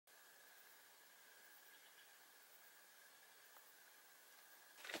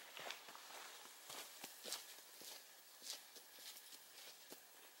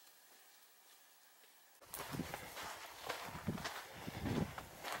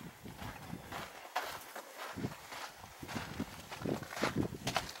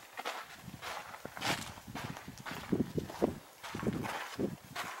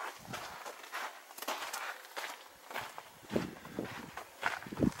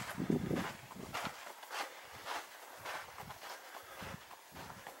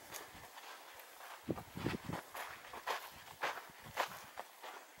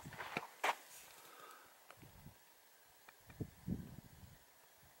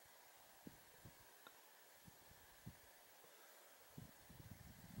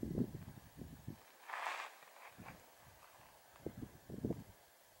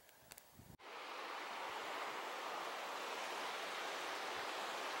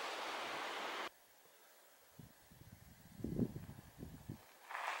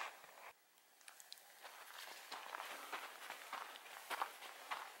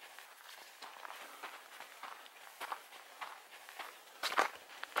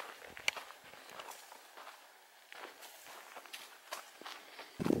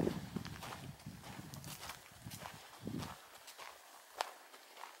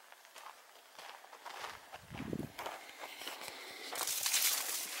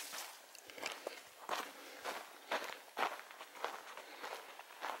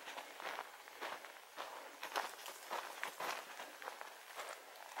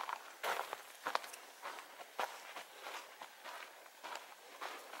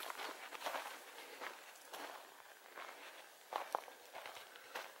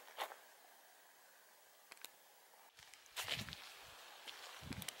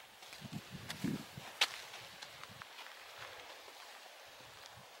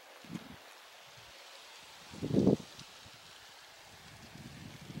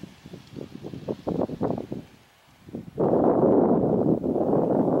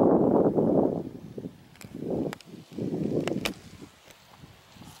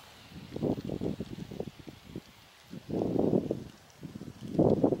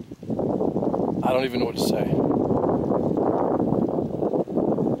don't even know what to say.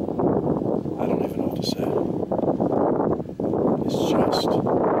 I don't even know what to say. It's just too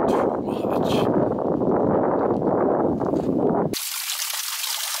much.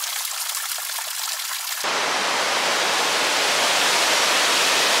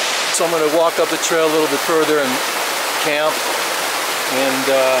 So I'm going to walk up the trail a little bit further and camp and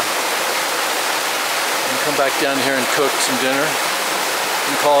come back down here and cook some dinner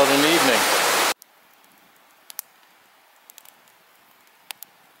and call it an evening.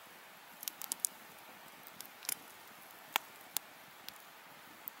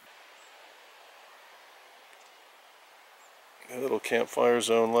 A little campfire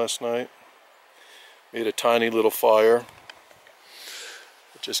zone last night. Made a tiny little fire.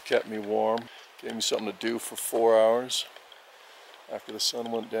 It just kept me warm. Gave me something to do for 4 hours after the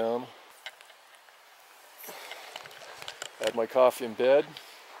sun went down. Had my coffee in bed.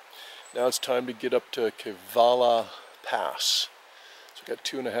 Now it's time to get up to Kevala Pass. So we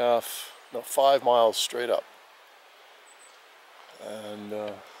got 5 miles straight up. And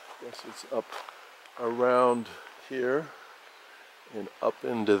I guess it's up around here and up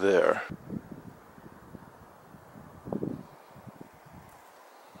into there.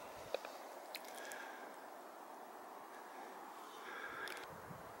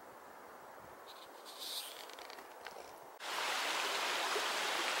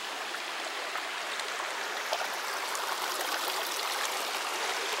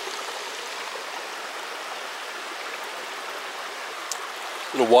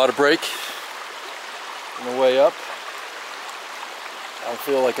 Little water break on the way up. I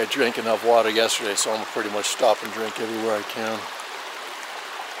feel like I drank enough water yesterday, so I'm gonna pretty much stop and drink everywhere I can.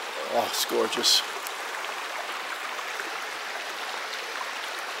 Oh, it's gorgeous.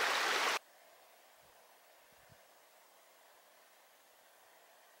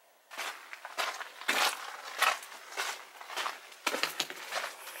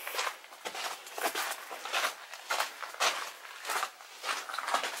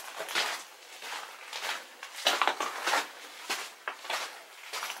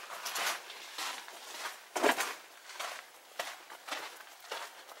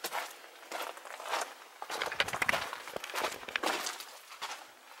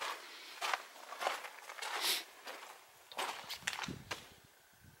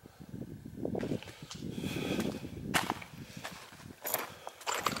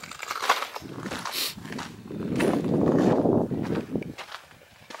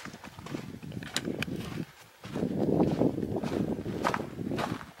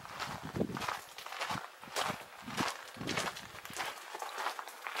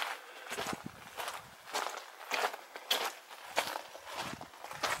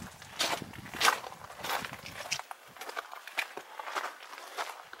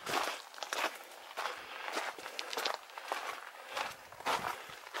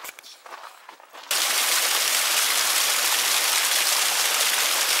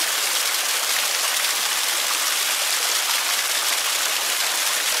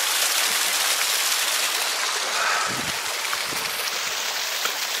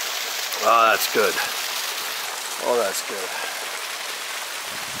 Oh, that's good. Oh, that's good.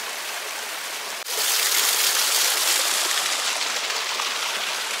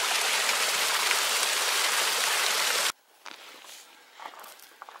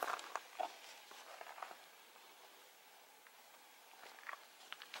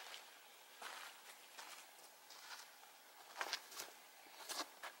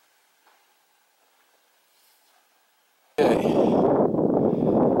 Okay,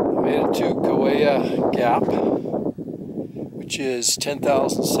 I made it to Sequoia Gap, which is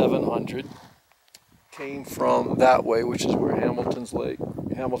 10,700. Came from that way, which is where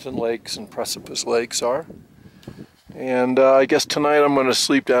Hamilton Lakes and Precipice Lakes are. And I guess tonight I'm going to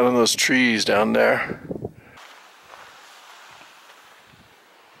sleep down in those trees down there.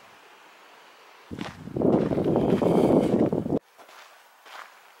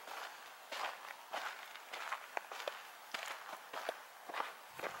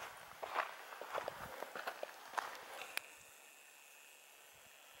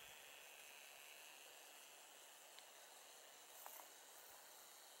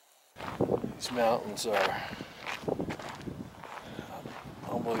 These mountains are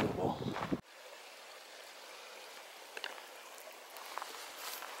unbelievable.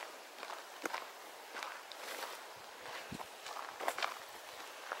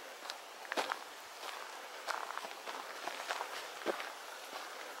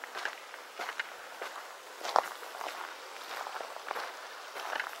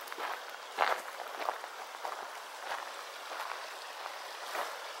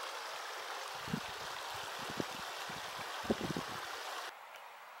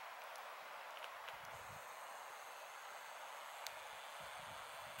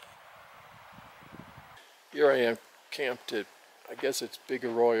 Here I am camped at, I guess it's Big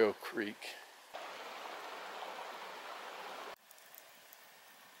Arroyo Creek.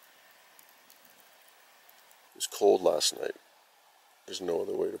 It was cold last night. There's no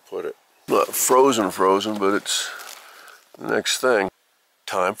other way to put it. Not frozen, but it's the next thing.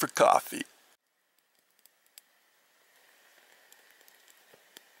 Time for coffee.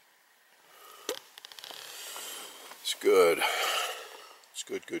 It's good. It's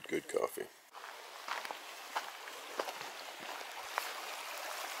good coffee.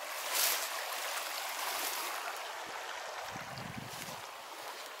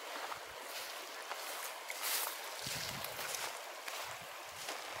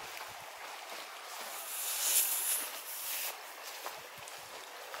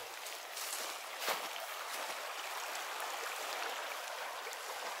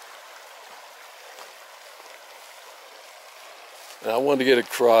 And I wanted to get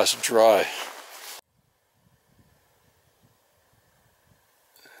across dry.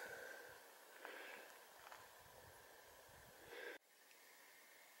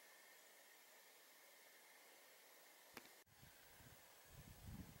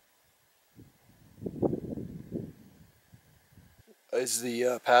 Is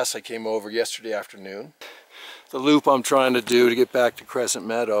the pass I came over yesterday afternoon. The loop I'm trying to do to get back to Crescent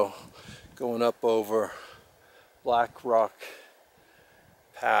Meadow, going up over Black Rock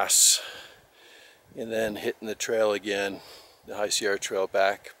Pass and then hitting the trail again, the High Sierra Trail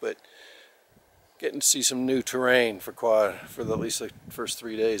back, but getting to see some new terrain for at least the first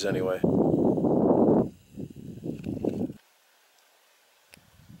 3 days anyway.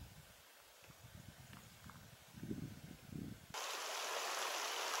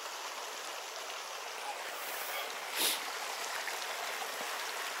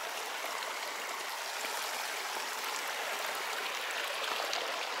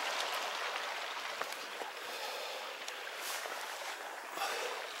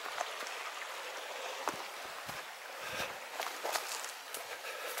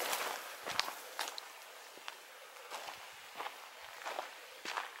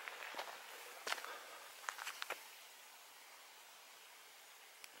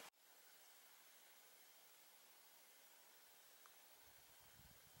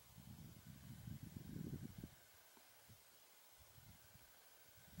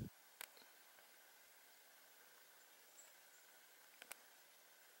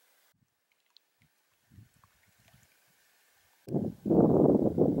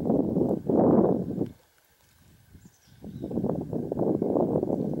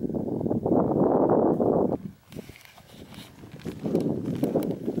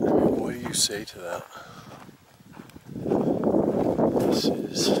 What do you say to that? This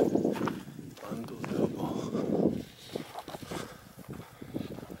is unbelievable.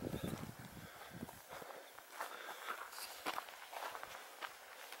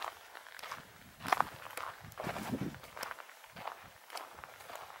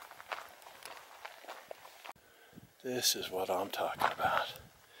 This is what I'm talking about.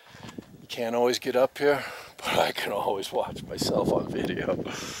 You can't always get up here, but I can always watch myself on video.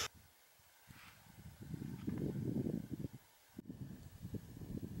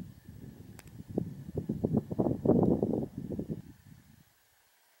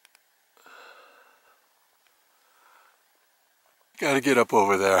 Got to get up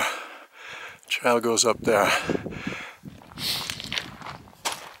over there. Trail goes up there.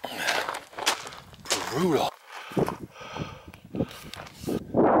 Brutal.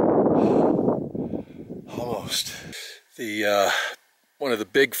 Almost. The one of the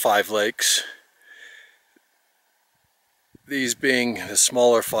big 5 lakes. These being the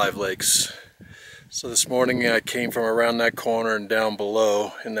smaller 5 lakes. So this morning I came from around that corner and down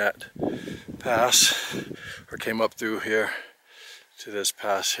below in that pass, or came up through here to this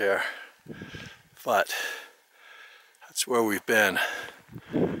pass here. But that's where we've been.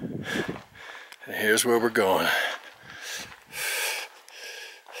 And here's where we're going.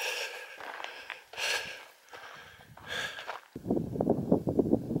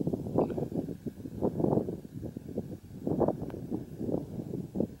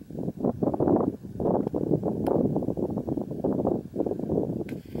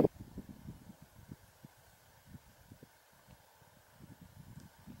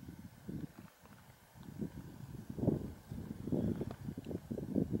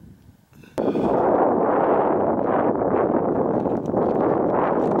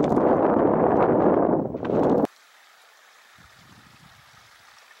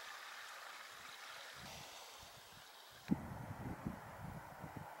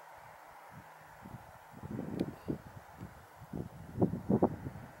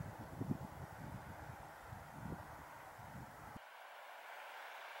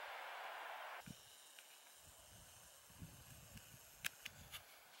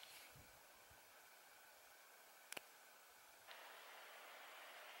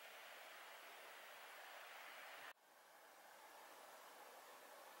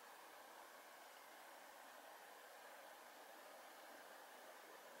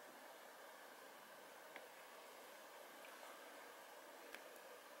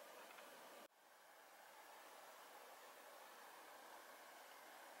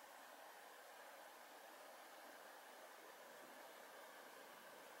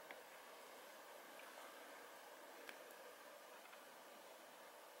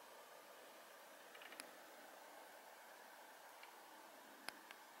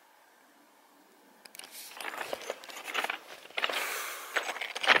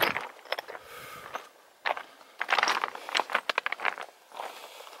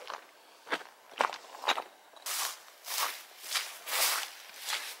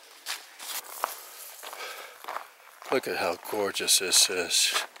 Look at how gorgeous this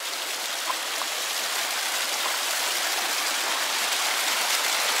is.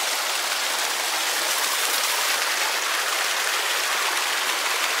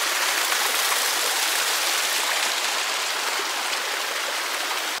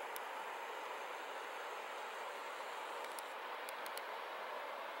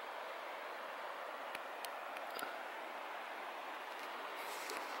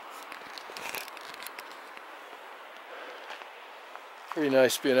 Pretty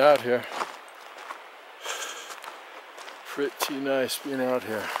nice being out here. Pretty nice being out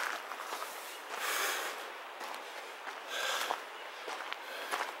here.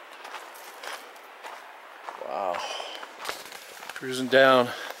 Wow. Cruising down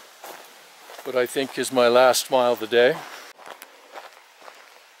what I think is my last mile of the day.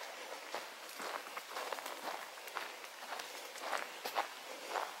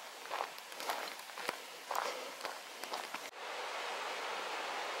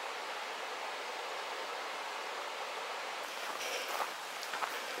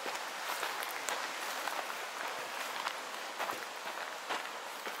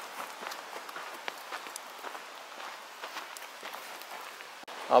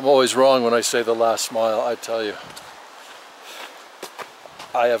 I'm always wrong when I say the last mile, I tell you.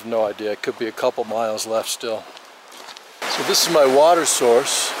 I have no idea. It could be a couple miles left still. So this is my water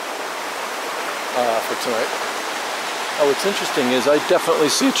source for tonight. Now what's interesting is I definitely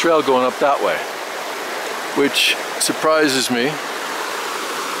see a trail going up that way, which surprises me.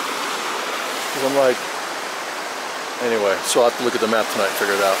 Because I'm like, anyway, so I'll have to look at the map tonight and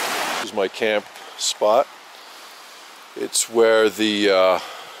figure it out. This is my camp spot. It's where the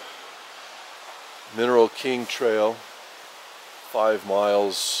Mineral King Trail, 5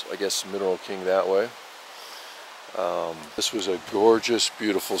 miles, I guess Mineral King that way. This was a gorgeous,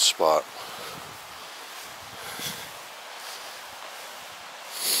 beautiful spot.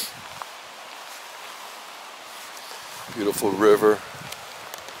 Beautiful river.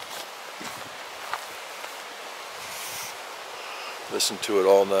 Listened to it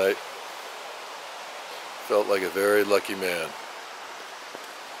all night. Felt like a very lucky man.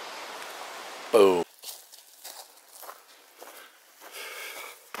 Boom.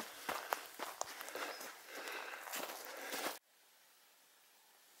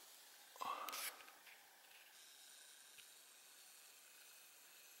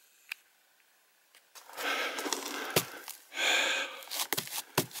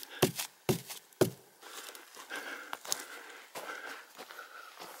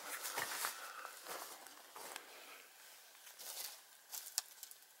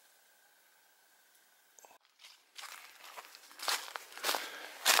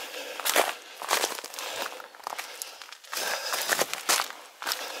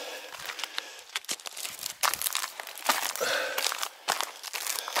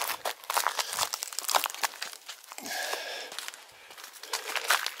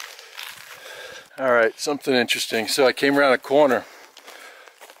 All right, something interesting. So I came around a corner.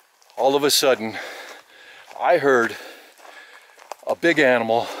 All of a sudden, I heard a big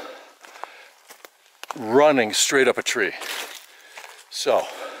animal running straight up a tree. So,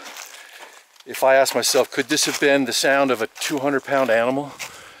 if I ask myself, could this have been the sound of a 200-pound animal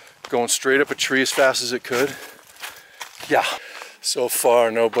going straight up a tree as fast as it could? Yeah. So far,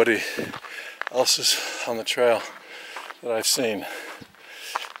 nobody else is on the trail that I've seen,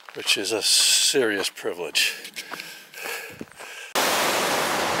 which is a serious privilege.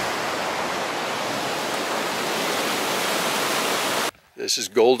 This is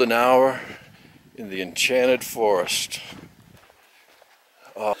golden hour in the enchanted forest.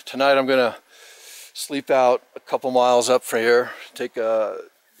 Tonight I'm gonna sleep out a couple miles up from here, take a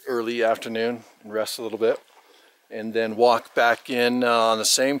early afternoon and rest a little bit, and then walk back in on the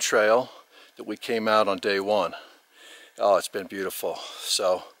same trail that we came out on day one. Oh, it's been beautiful.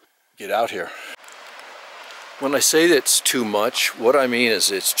 So get out here. When I say that it's too much, what I mean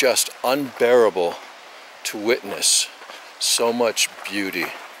is it's just unbearable to witness so much beauty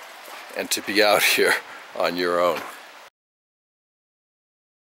and to be out here on your own.